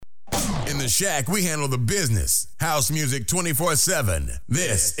the shack, we handle the business. House music 24/7.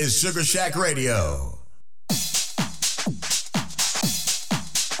 This is Sugar Shack Radio.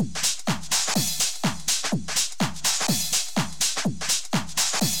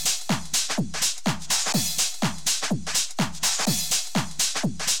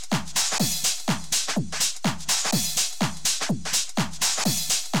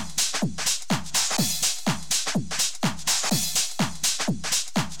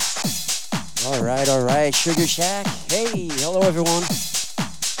 All right, Sugar Shack. Hey, hello everyone.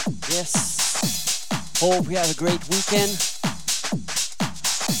 Yes, hope we have a great weekend.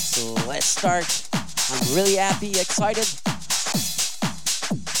 So let's start. I'm really happy, excited.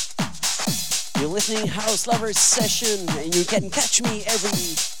 You're listening House Lovers Session, and you can catch me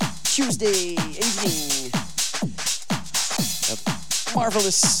every Tuesday evening. A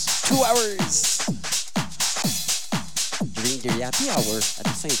marvelous 2 hours during the happy hour at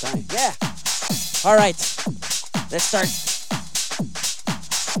the same time. Yeah. All right, let's start.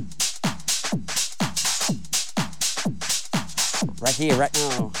 Right here, right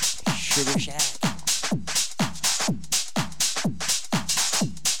now, Sugar Shack.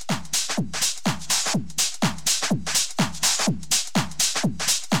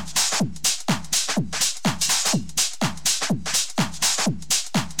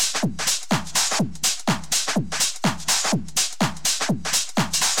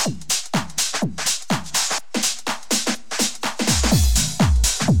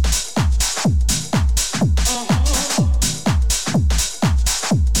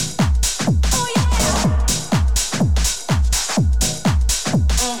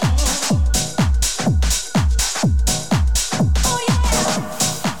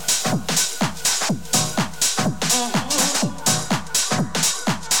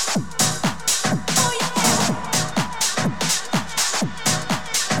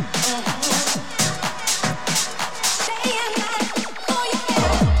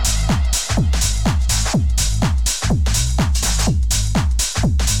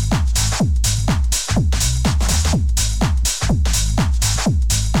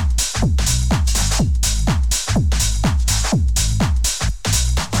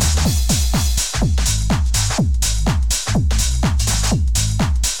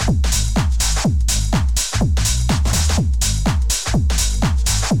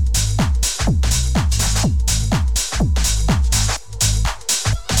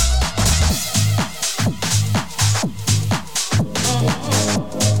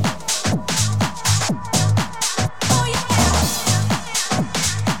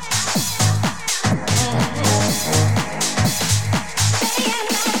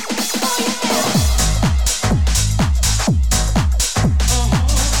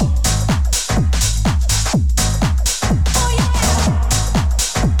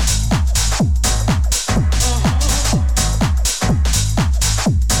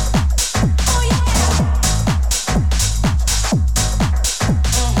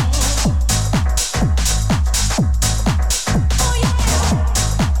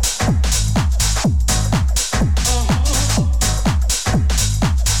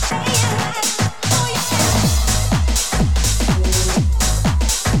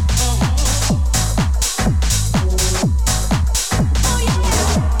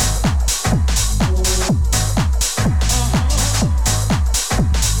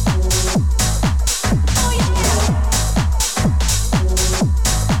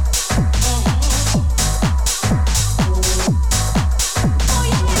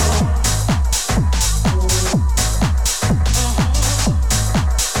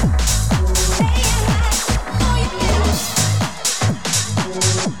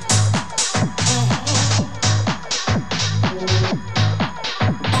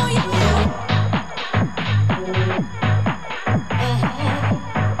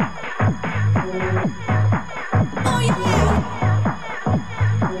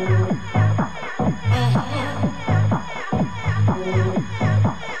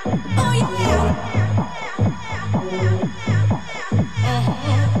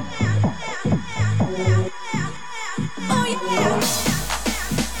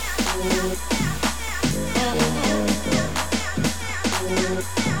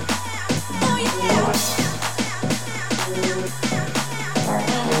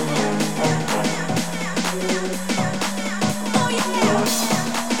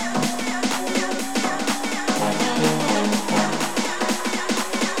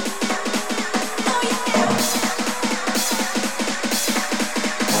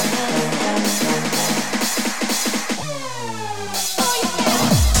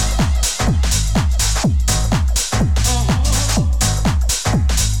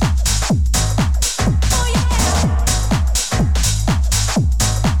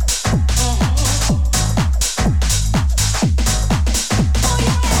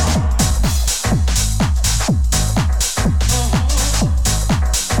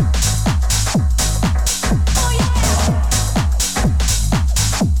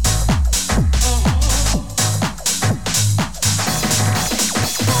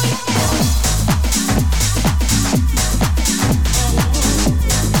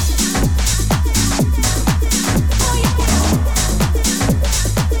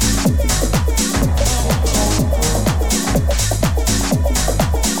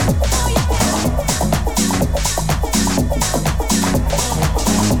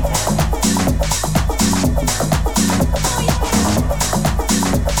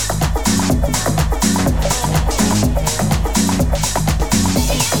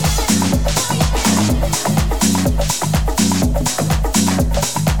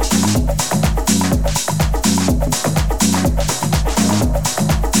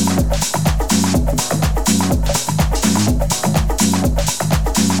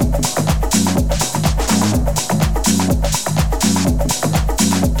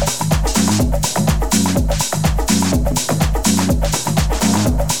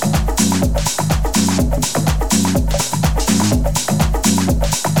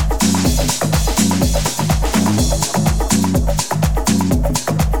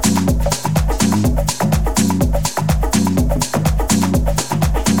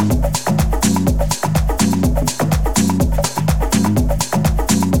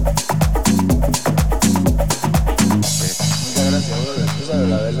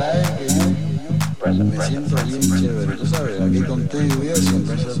 verdad es que yo me siento bien chévere, tú sabes, aquí contigo y eso,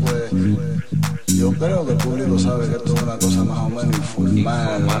 entonces pues yo creo que el público sabe que esto es una cosa más o menos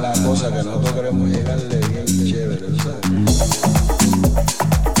informal, una cosa que nosotros queremos llegarle bien chévere, tú sabes.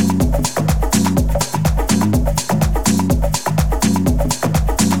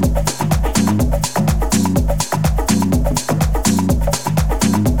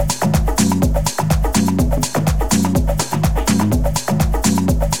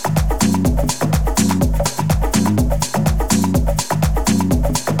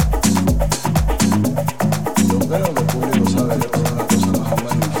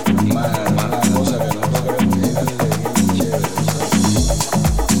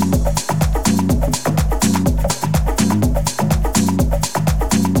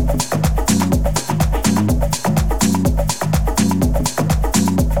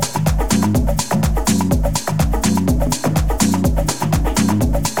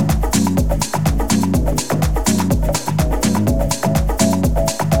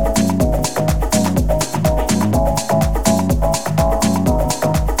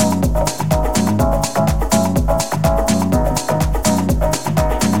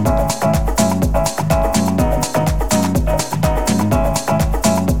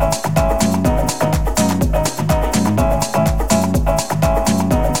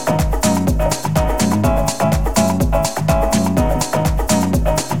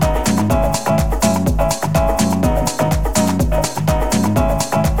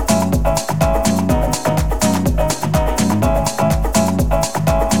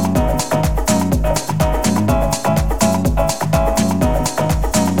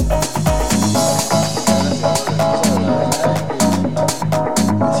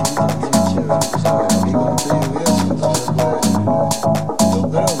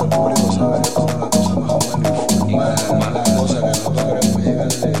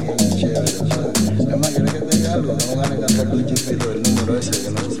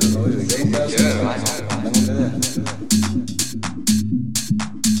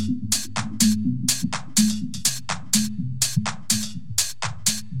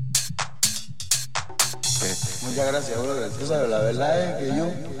 Muchas gracias, brother. Tú sabes, la verdad es que yo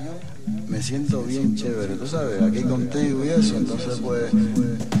me siento bien chévere, tú sabes, aquí contigo y eso, entonces pues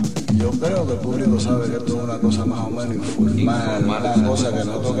yo creo que el público sabe que esto es una cosa más o menos informal, una cosa que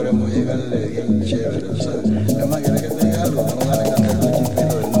nosotros queremos llegarle bien chévere, tú sabes. Es más, ¿quieres que te diga algo? Que no gane cantar el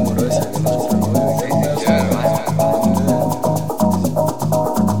chispito del número ese que nosotros no vemos.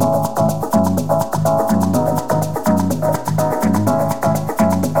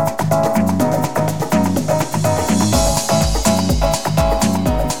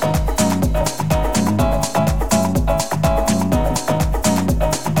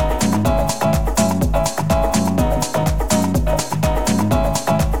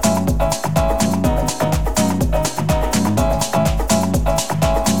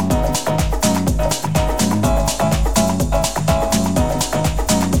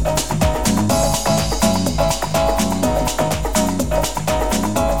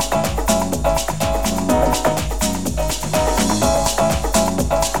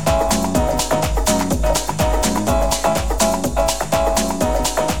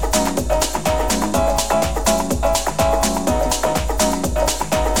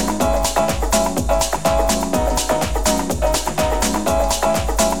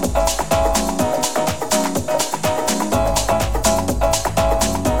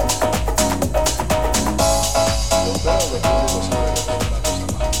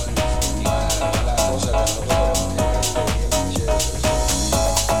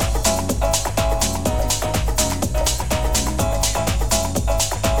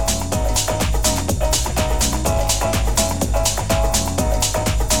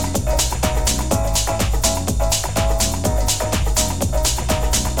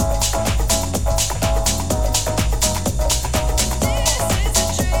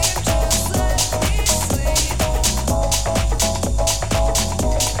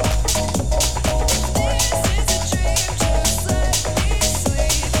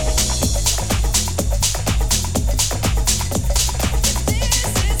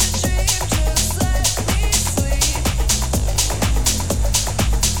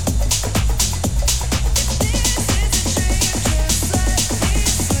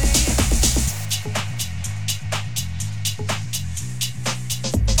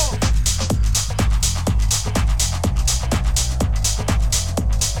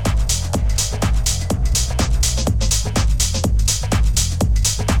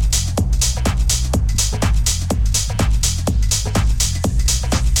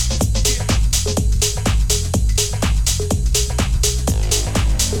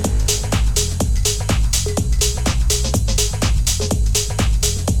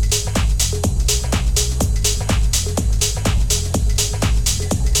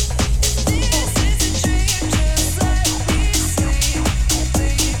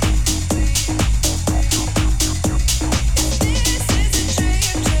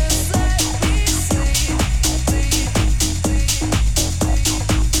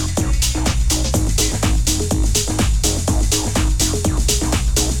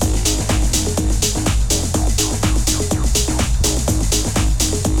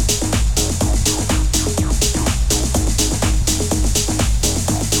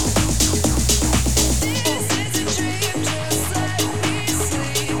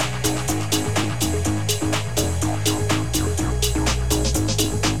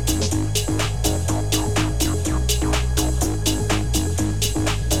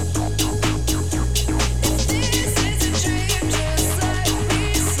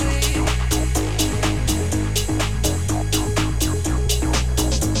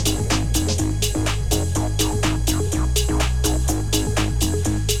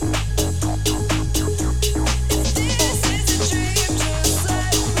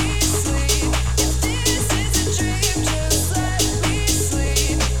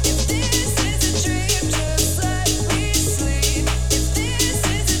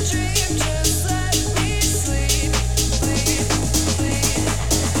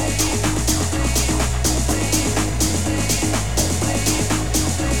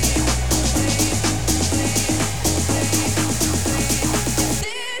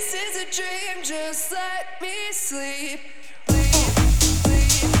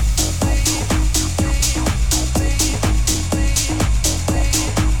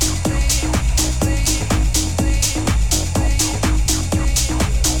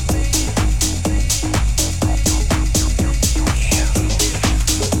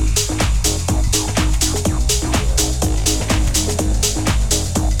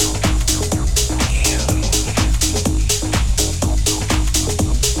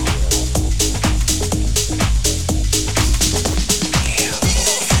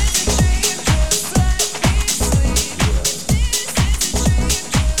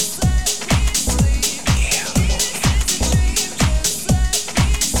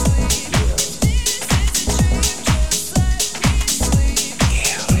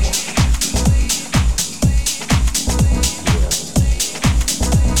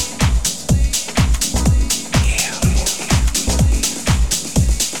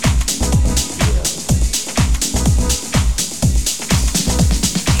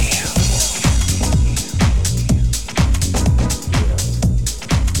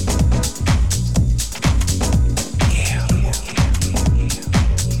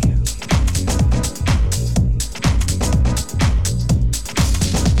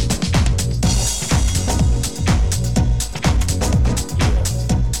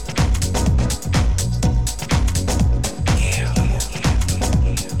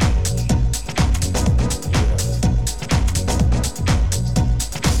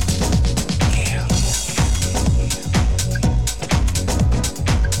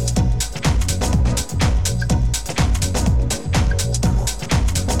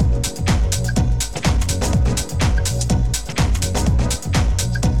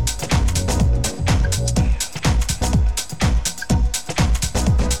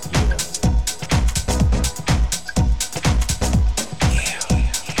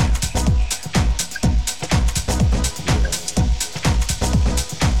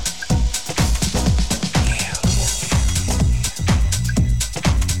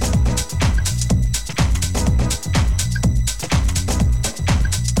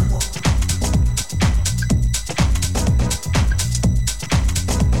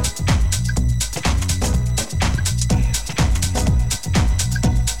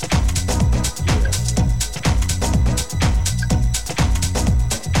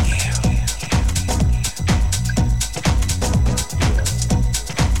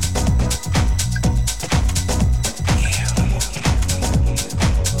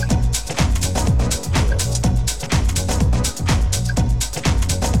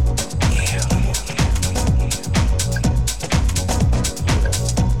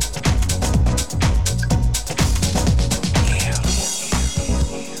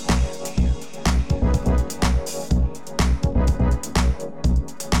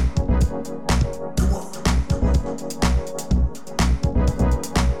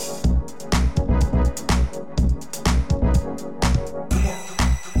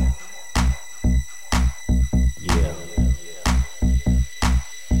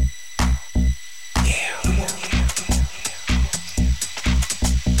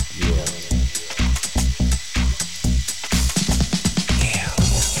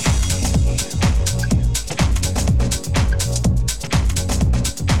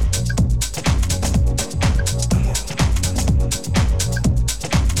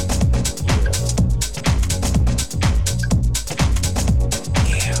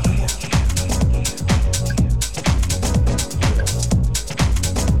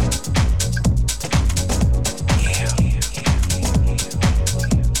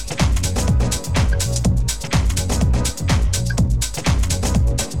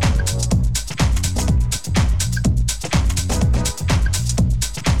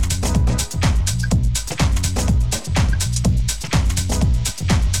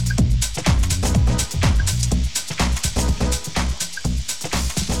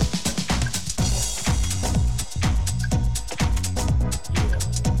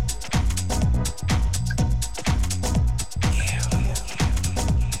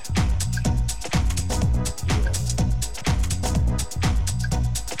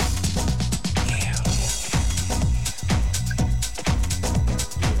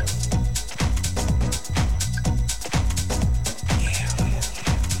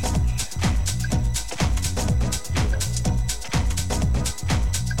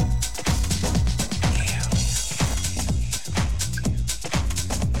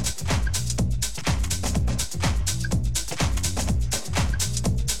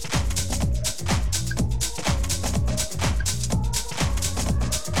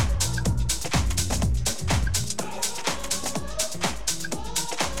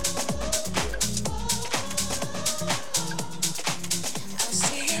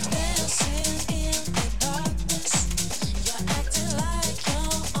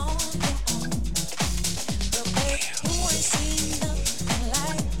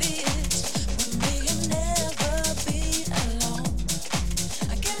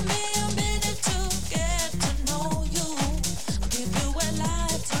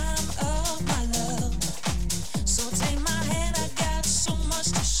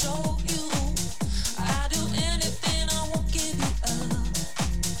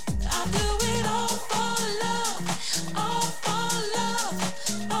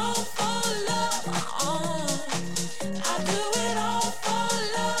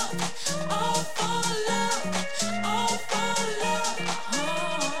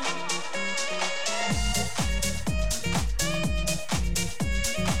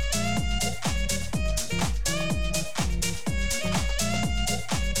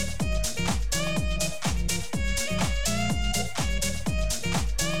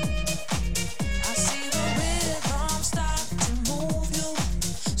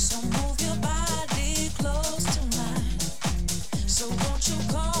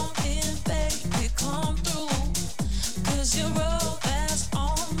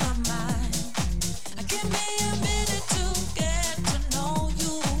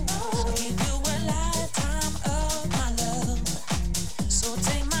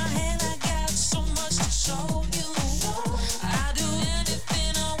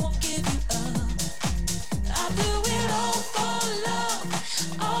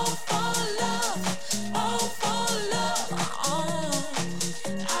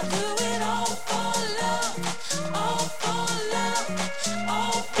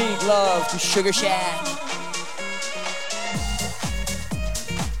 love to Sugar Shack.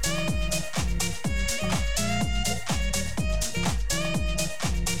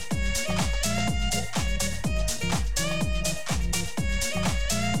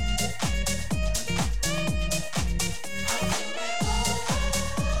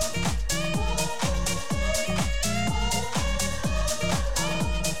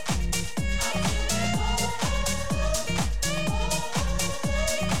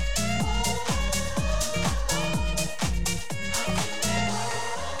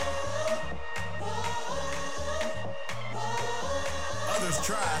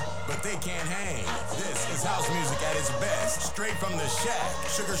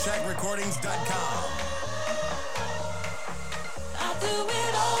 SugarShackRecordings.com. I do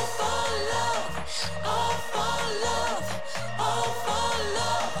it all for love, all for love, all for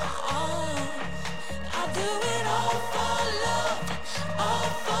love. I do it all for love, all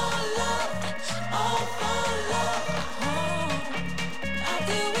for love, all for love. I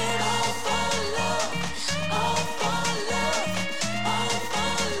do it all for love, all for love, all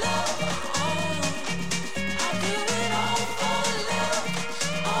for love. I do it all for love,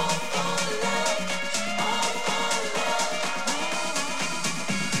 all for love, all for love.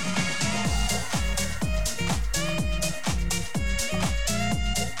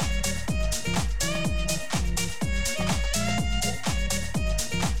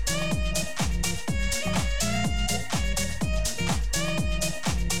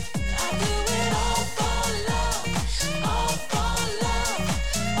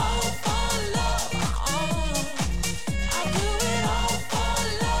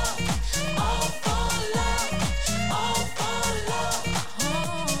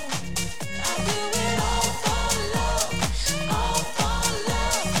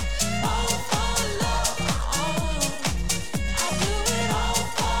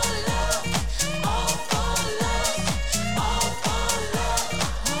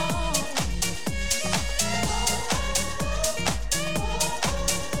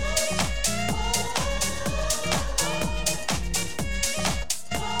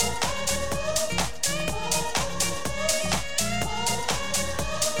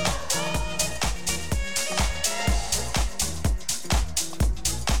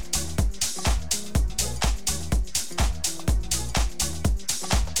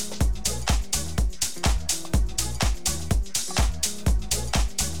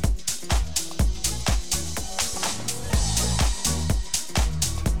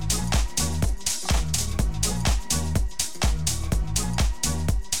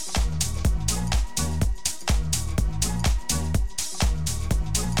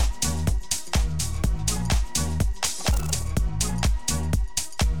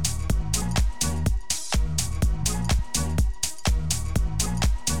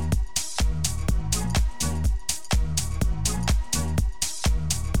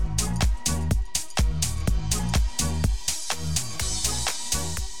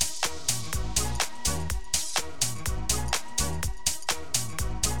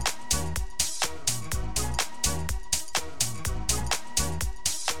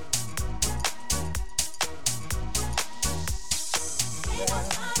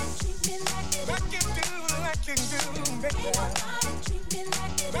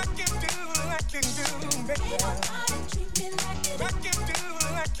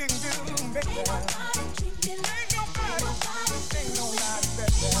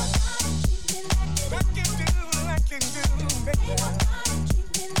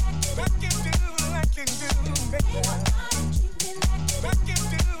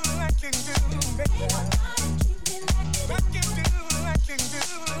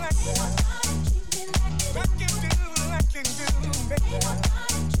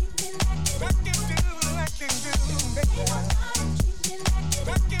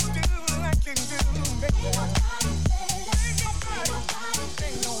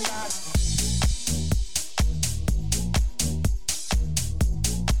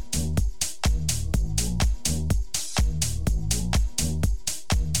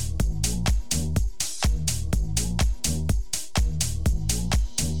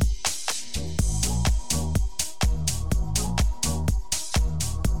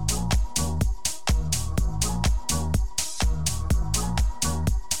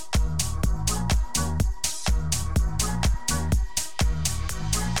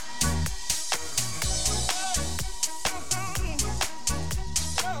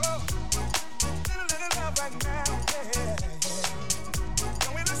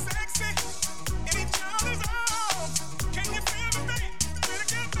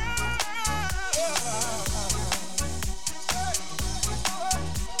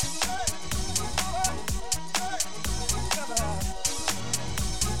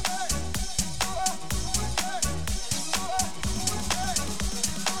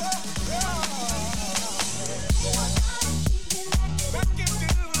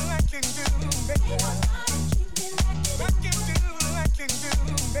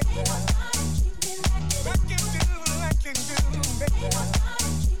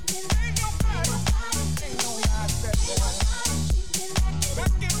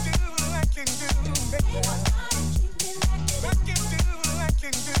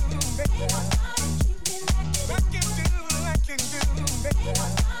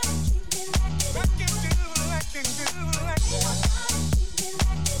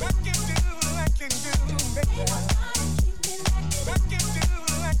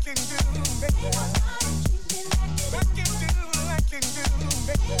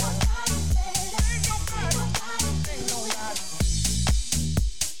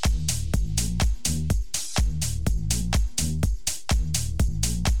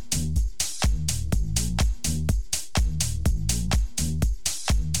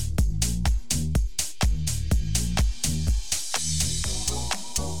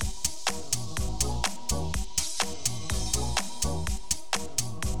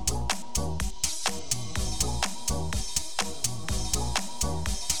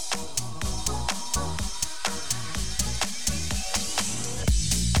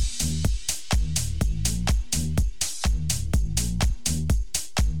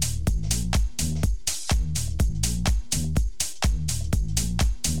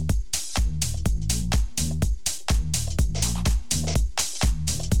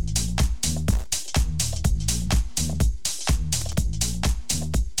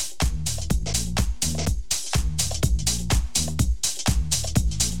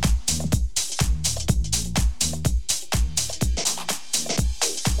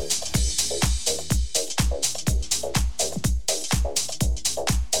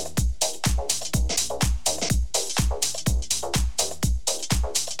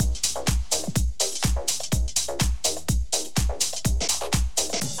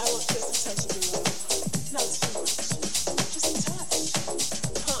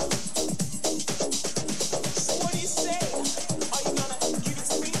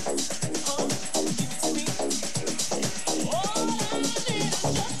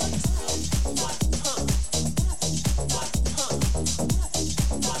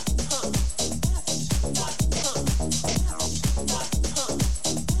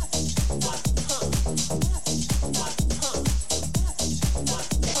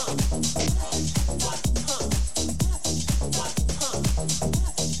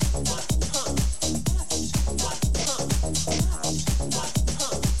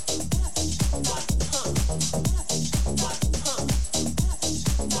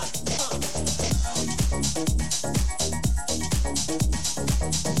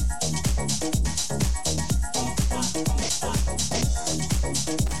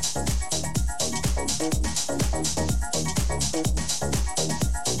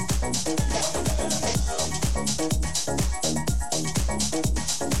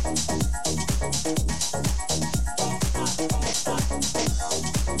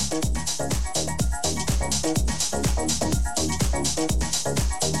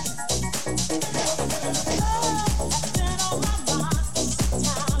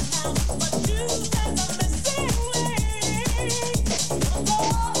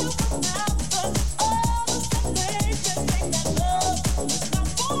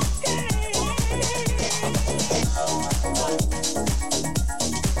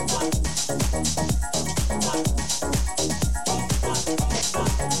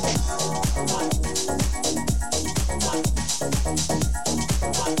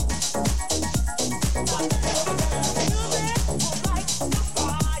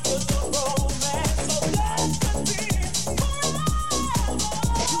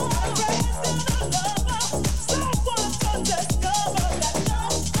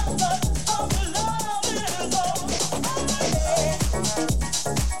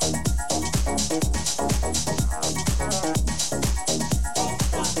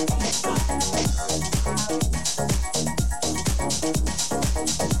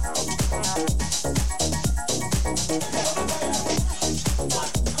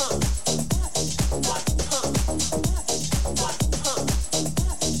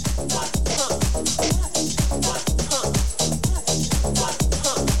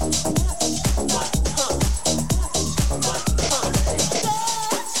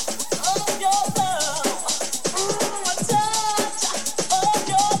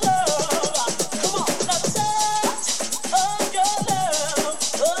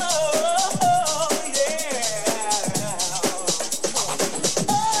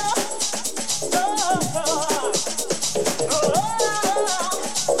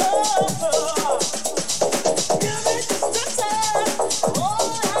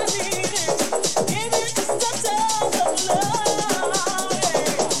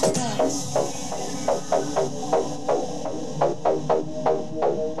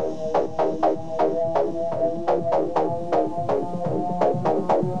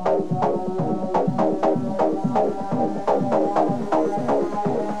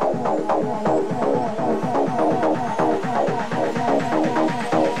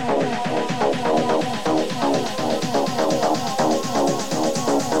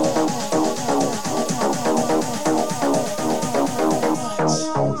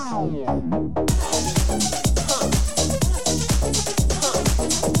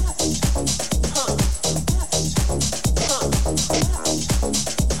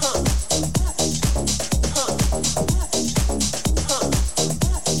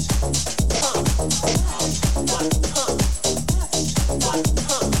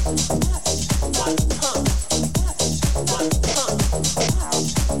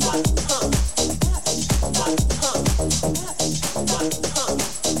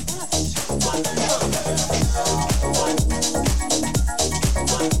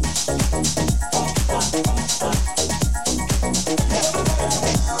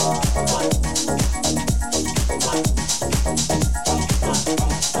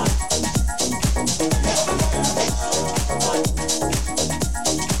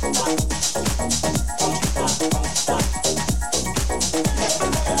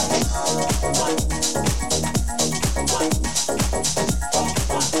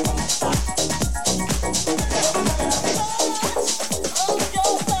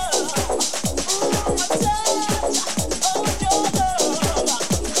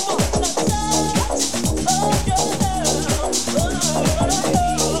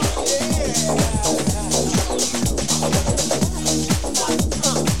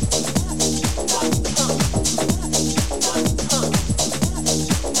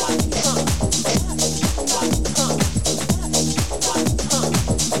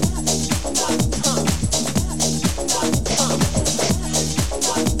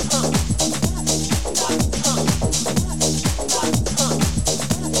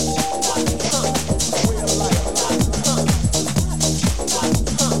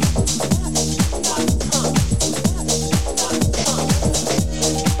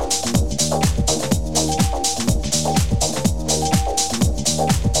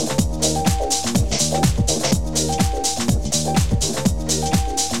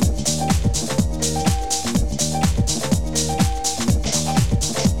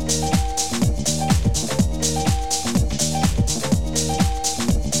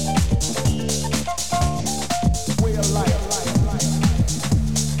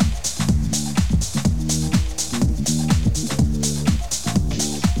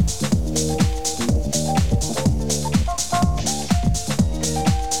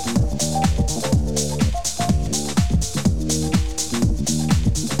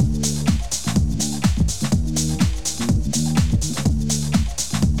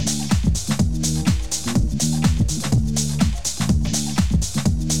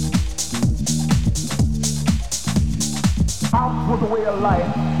 was a way of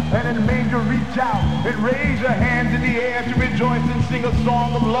life, and it made you reach out and raise your hands in the air to rejoice and sing a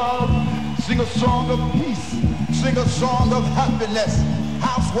song of love, sing a song of peace, sing a song of happiness.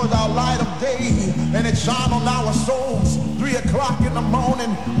 House was our light of day, and it shone on our souls. 3 o'clock in the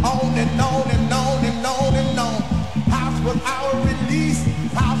morning, on and on and on and on and on. House was our release,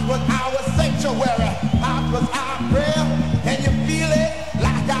 house was our sanctuary, house was our prayer. Can you feel it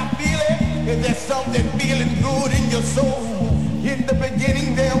like I feel it? Is there something feeling good in your soul? In the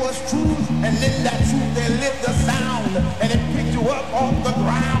beginning there was truth, and in that truth there lived a sound, and it picked you up off the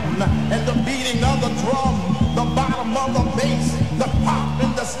ground, and the beating of the drum, the bottom of the bass, the pop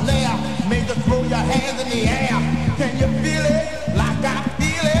and the snare, made you throw your hands in the air. Can you feel it like I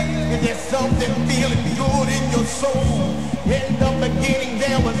feel it? Is there something feeling good in your soul? In the beginning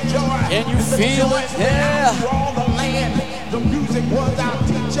there was joy. Can you feel it? Yeah. Through all the land, the music was our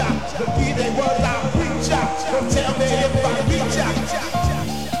teacher, the DJ was our preacher. So tell me if I reach out.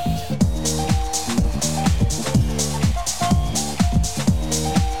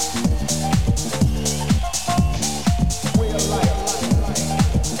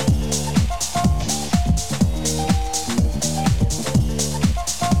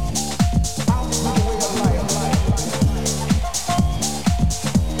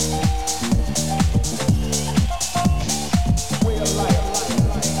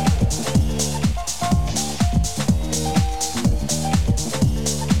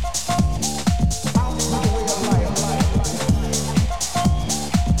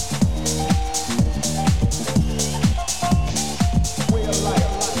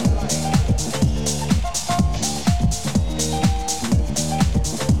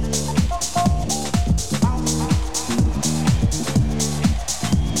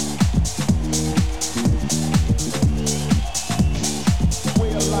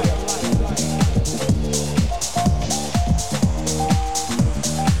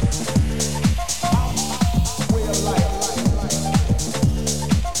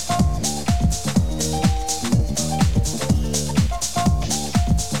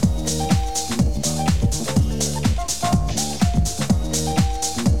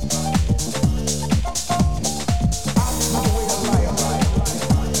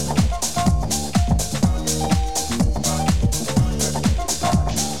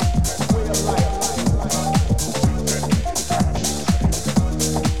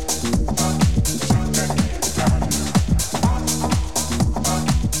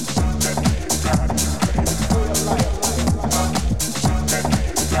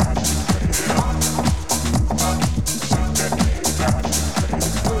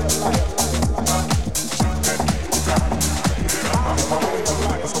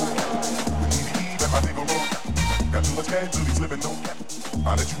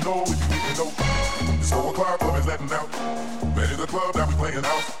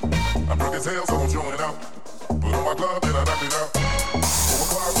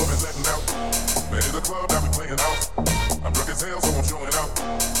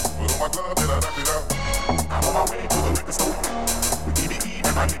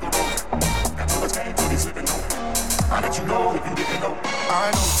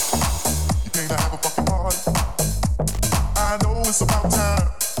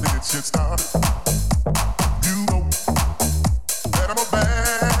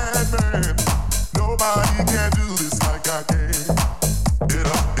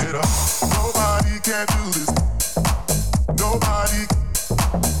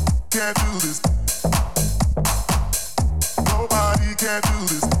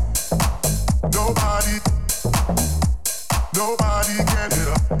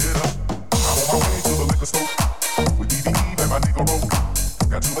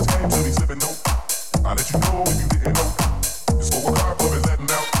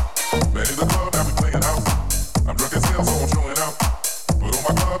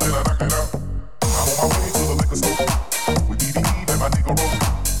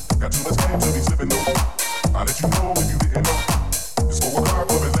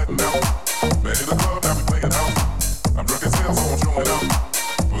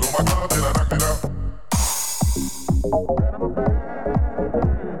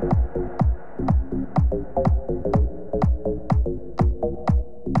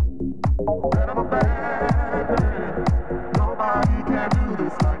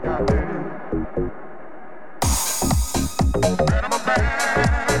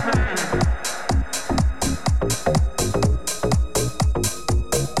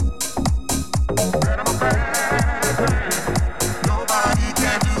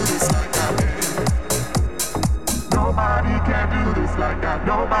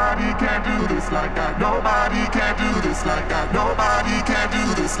 Nobody can do this like I. Nobody can do this like I. Nobody can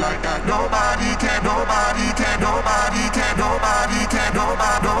do this like I. Nobody can. Nobody can. Nobody can. Nobody can.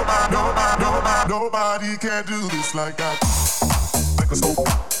 Nobody. Nobody. Nobody. Nobody. Nobody can do this like I. Like a smoke,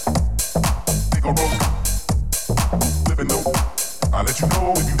 take a roll, flipping low. I'll let you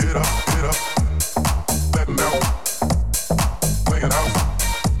know if you hit up, letting out, playing out,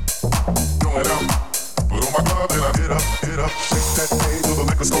 throwing out. Put on my glove and I hit up, shake that thing to the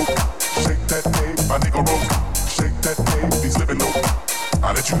liquor scope, shake that thing, my nigga roll, shake that thing, be slipping low.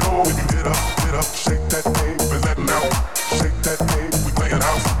 I'll let you know if you hit up, shake that thing, been letting out, shake that thing, we playing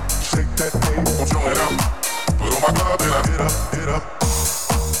out, shake that thing, I'm throwing out. Put on my glove and I hit up.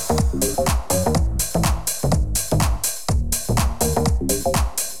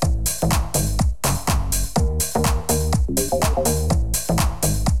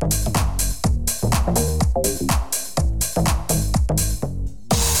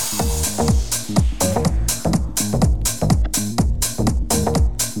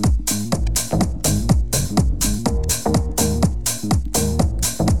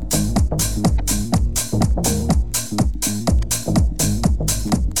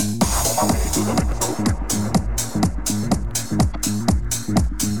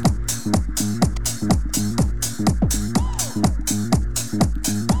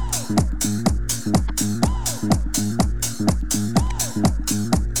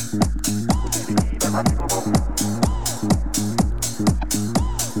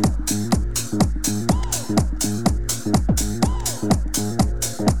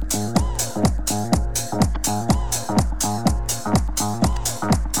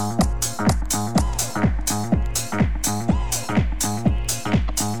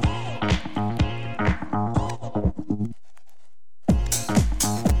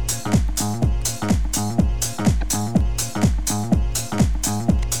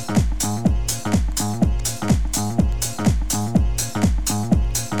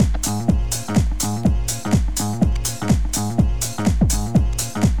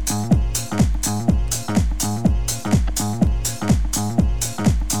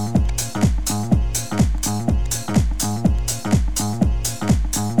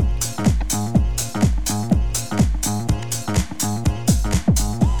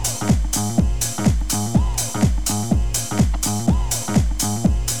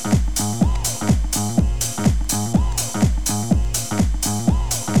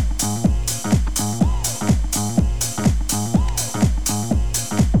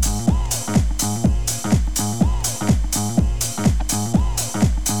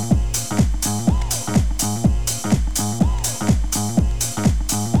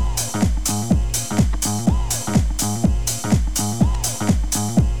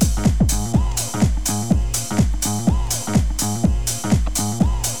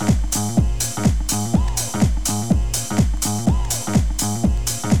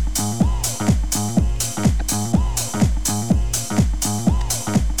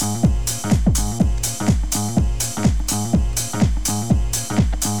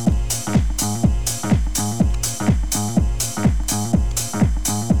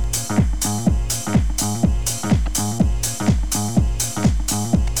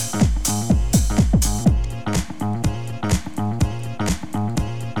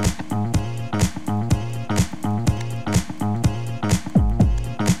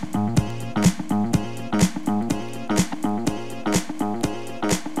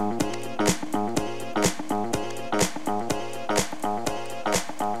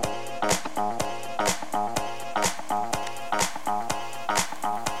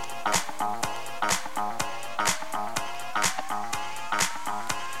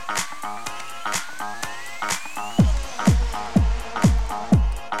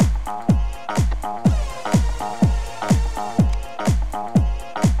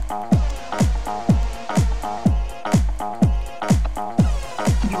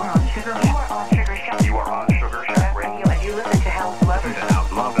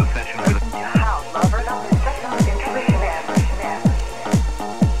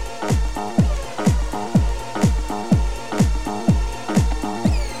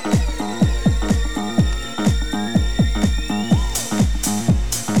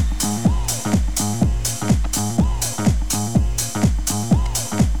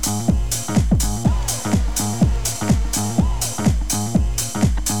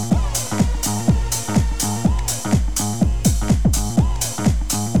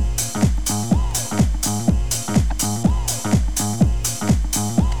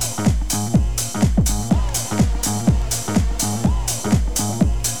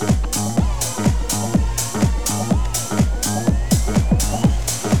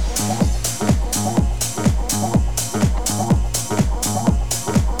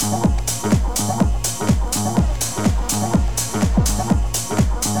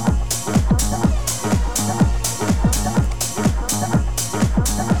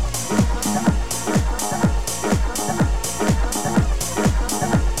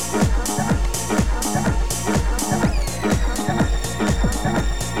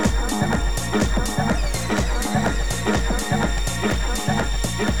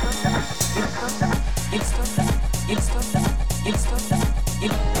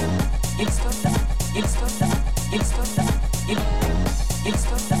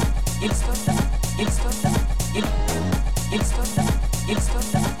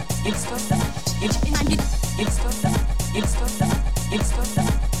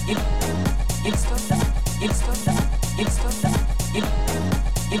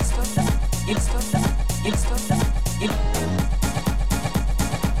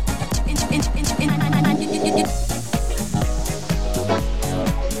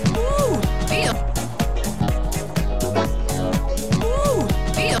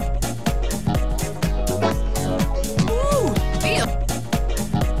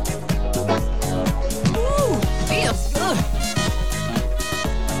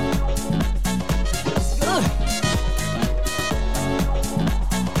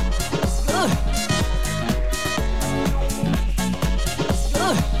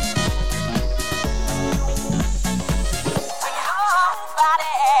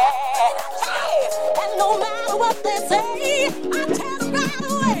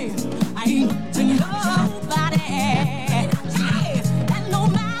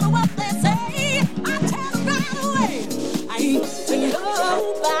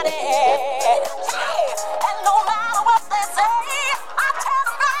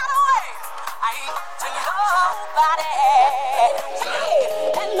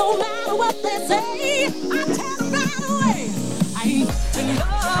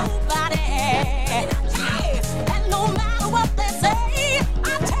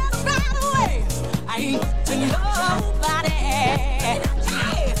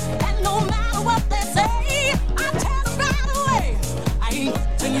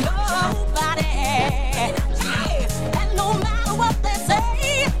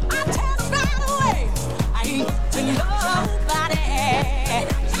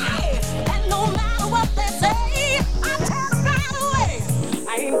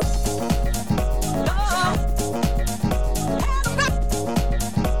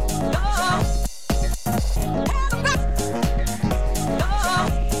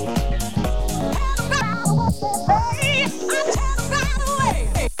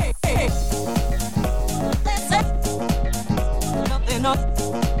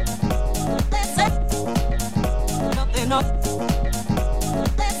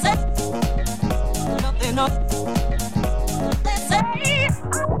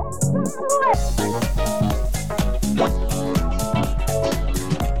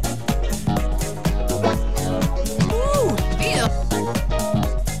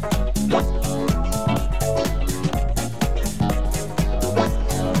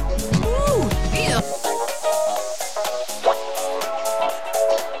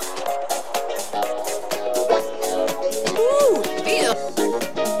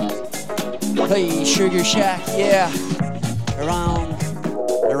 Hey, Sugar Shack, yeah. Around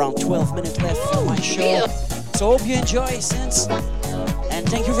 12 minutes left on my show. So hope you enjoy since. And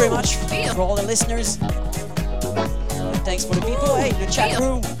thank you very much for all the listeners. And thanks for the people. Hey, the chat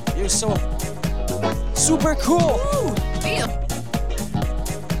room. You're so super cool.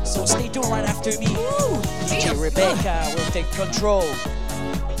 So stay tuned right after me. DJ Rebecca will take control.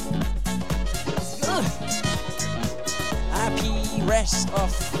 Happy rest of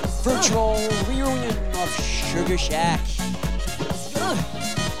virtual reunion of Sugar Shack.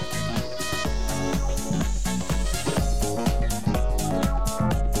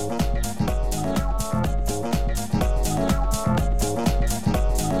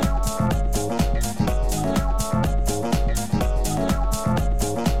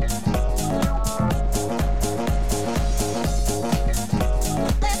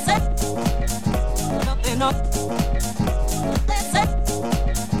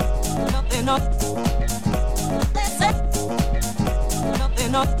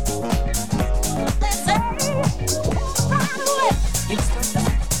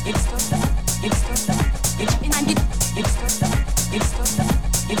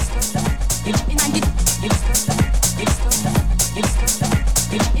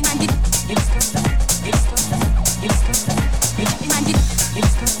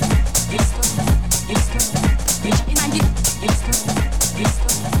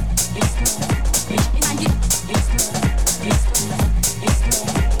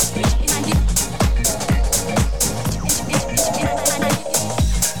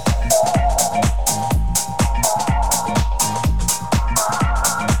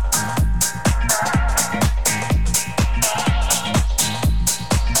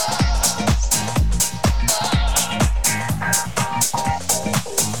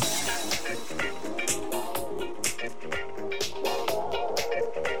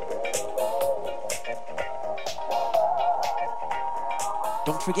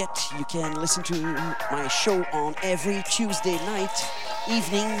 Don't forget, you can listen to my show on every Tuesday night,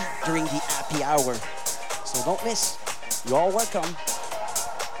 evening, during the happy hour. So don't miss. You're all welcome.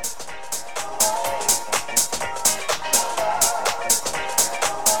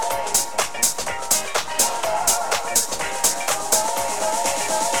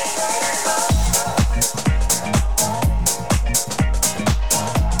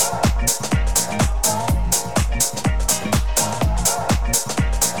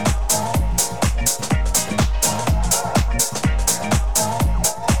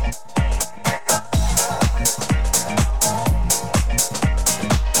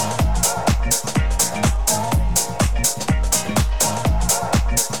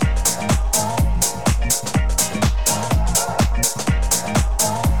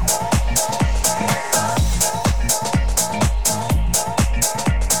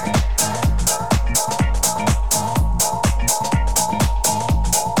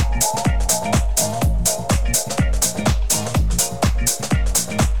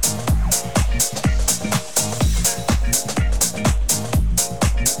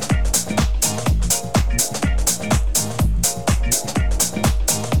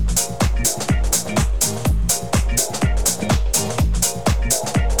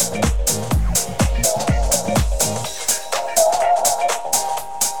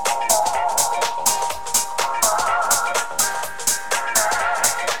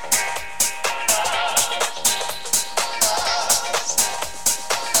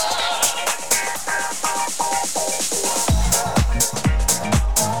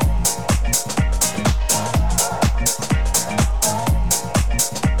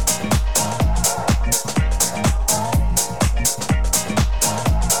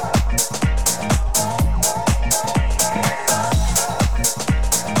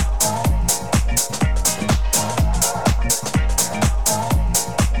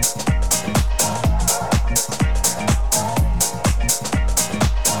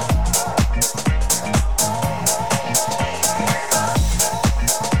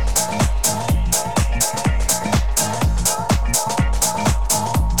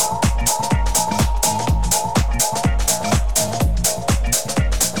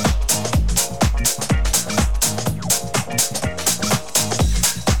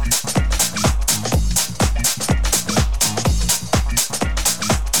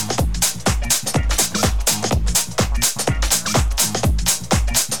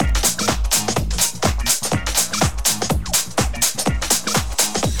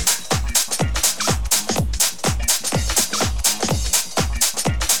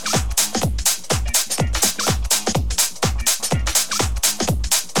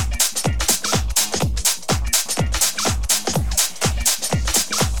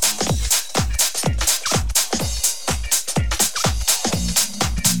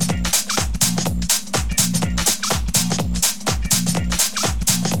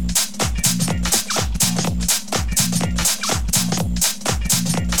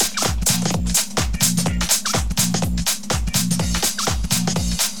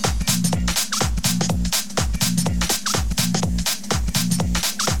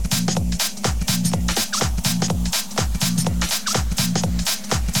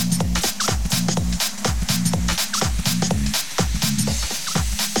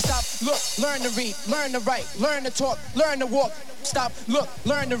 learn to read, learn to write, learn to talk, learn to walk. Stop, look,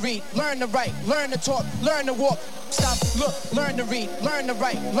 learn to read, learn to write, learn to talk, learn to walk. Stop, look, learn to read, learn to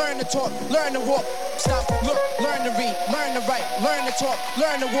write, learn to talk, learn to walk. Stop, look, learn to read, learn to write, learn to talk,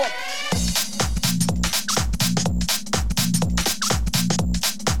 learn to walk.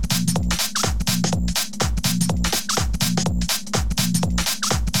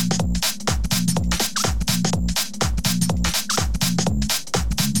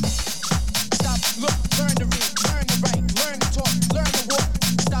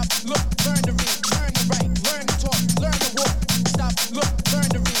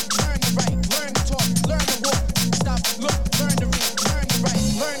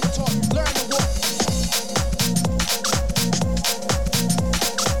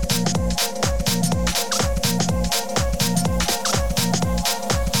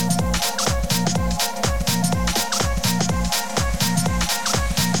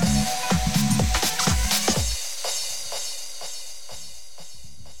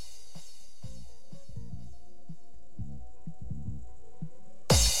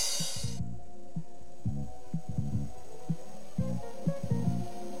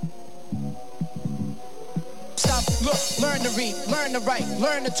 Learn to read, learn to write,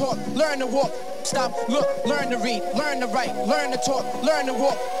 learn to talk, learn to walk. Stop, look, learn to read, learn to write, learn to talk, learn to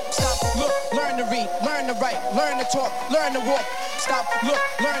walk. Stop, look, learn to read, learn to write, learn to talk, learn to walk. Stop, look,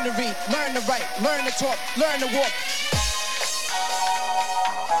 learn to read, learn to write, learn to talk, learn to walk.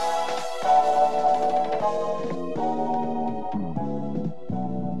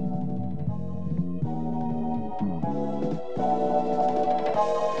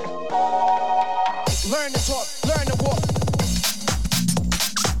 Learn to talk, learn to walk.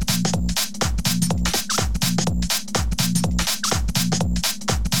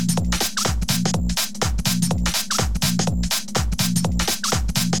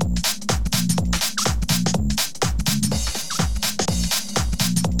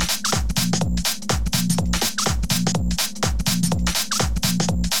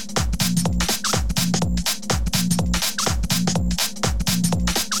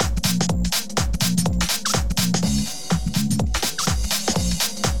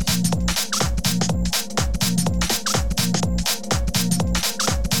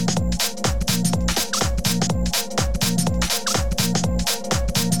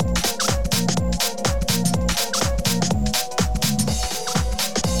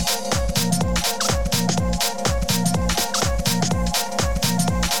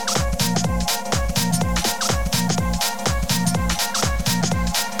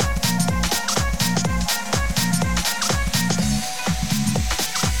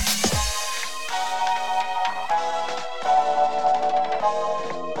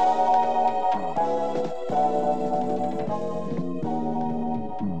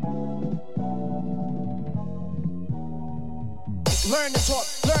 Learn to talk,